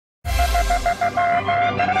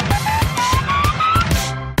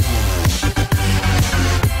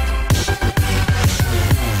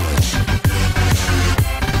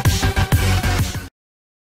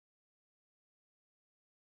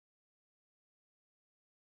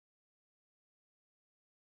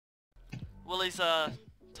Willie's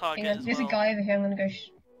target as There's well. a guy over here. I'm gonna go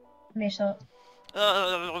mess up.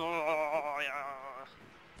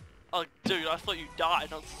 Oh, dude, I thought you died.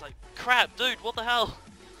 I was just like, crap, dude, what the hell?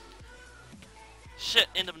 Shit,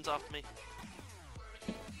 Enderman's after me.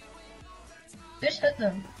 Just hit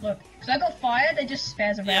them. Look, cause I got fire. They just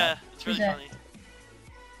spaz around. Yeah, it's really funny.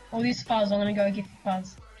 All these fuzz. I'm gonna go get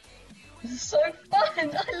fuzz. This is so fun. I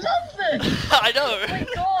love this. I know. Oh my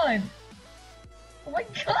god. Oh my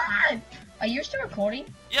god. Are you still recording?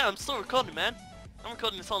 Yeah, I'm still recording, man. I'm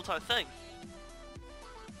recording this whole entire thing.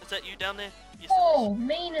 Is that you down there? Yes, Oh,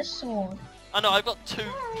 meanest sword. I know, I've got two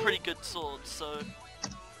pretty good swords, so...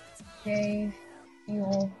 Gave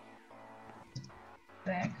your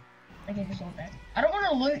back. I gave your sword back. I don't want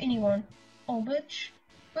to loot anyone. Oh, bitch.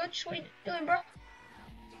 Bitch, what are you doing, bro?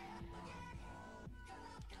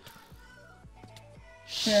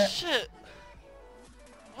 Shit!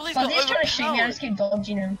 Willie's But got he's trying to shoot me, I overpowered. just keep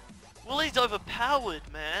dodging him. Willie's overpowered,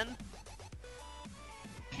 man.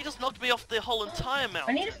 He just knocked me off the whole entire I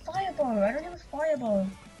mountain. need a fireball. I don't have a fireball.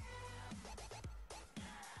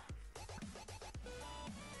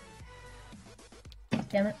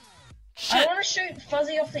 Damn it. Shit! I want to shoot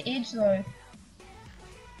Fuzzy off the edge though.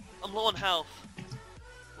 I'm low on health.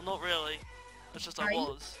 Well, not really. It's just I Are you?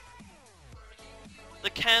 was. The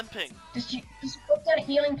camping. Just put down a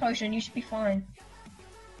healing potion, you should be fine.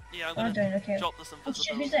 Yeah, I'm Oh, gonna don't, okay. drop this Oh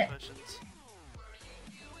shit, invisibility who's that? potions.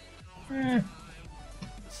 Hmm.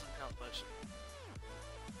 This is a health potion.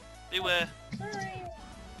 Beware.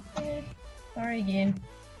 Sorry. Sorry again.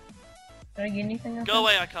 Did I get anything? Go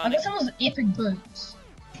away, I Akani. got someone's epic boots.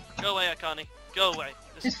 Go away, Akani. Go away.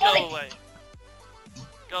 It's Just go funny. away.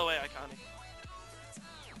 Go away, Akani.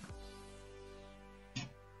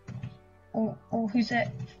 Oh, who's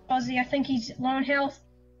that? Fuzzy, I think he's low on health.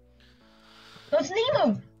 Oh, it's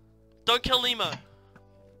Nemo! Don't kill Nemo.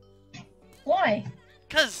 Why?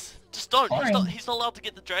 Cause just don't. Fine. He's not allowed to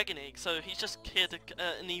get the dragon egg, so he's just here to,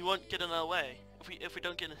 and he won't get in our way. If we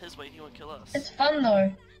don't get in his way, he won't kill us. It's fun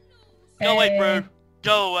though. Go away, bro.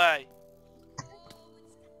 Go away.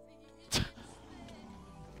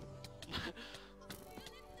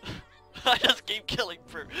 I just keep killing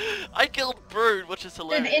Brood. I killed Brood, which is Dude,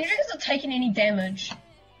 hilarious. the Ender isn't taking any damage. I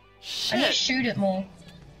need to Shit. shoot it more.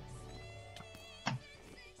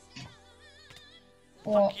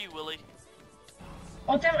 What? Fuck you, Willie.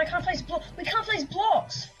 Oh damn it, I can't place blocks. We can't place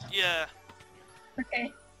blocks! Yeah.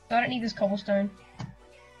 Okay. So I don't need this cobblestone.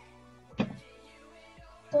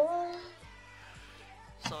 Oh.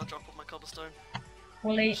 So I'll drop off my cobblestone.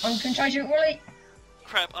 Willie, I'm gonna try to shoot Willie!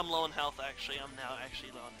 Crap, I'm low on health actually. I'm now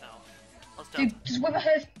actually low on health. I was down. Dude, just whip a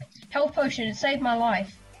health potion, it saved my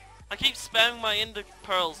life. I keep spamming my ender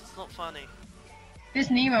pearls, it's not funny. This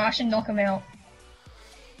Nemo, I should knock him out.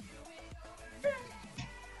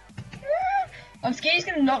 I'm scared he's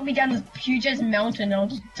gonna knock me down this huge ass mountain and I'll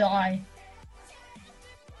just die.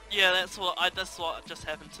 Yeah, that's what just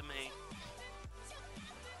happened to me.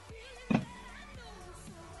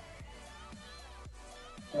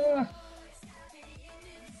 Ugh.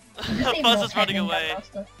 I just need Buzz more is running Pac-Man away.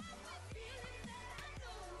 Gunmaster.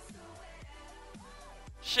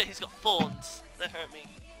 Shit, he's got thorns. That hurt me.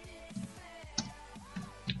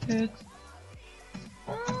 Good.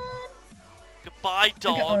 Goodbye,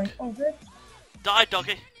 dog. Oh, good. Die,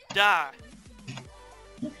 doggy. Die.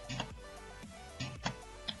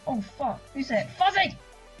 Oh fuck, who's that? Fuzzy!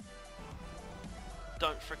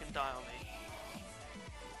 Don't freaking die on me.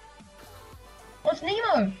 What's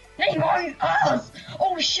Nemo? Nemo's us!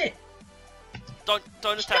 Oh shit! Don't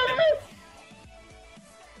attack No, him. no, no.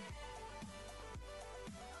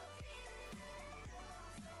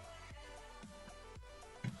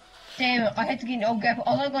 Damn it, I had to get an old gap.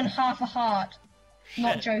 I was only on half a heart.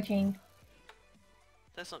 Not Shit. joking.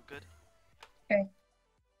 That's not good.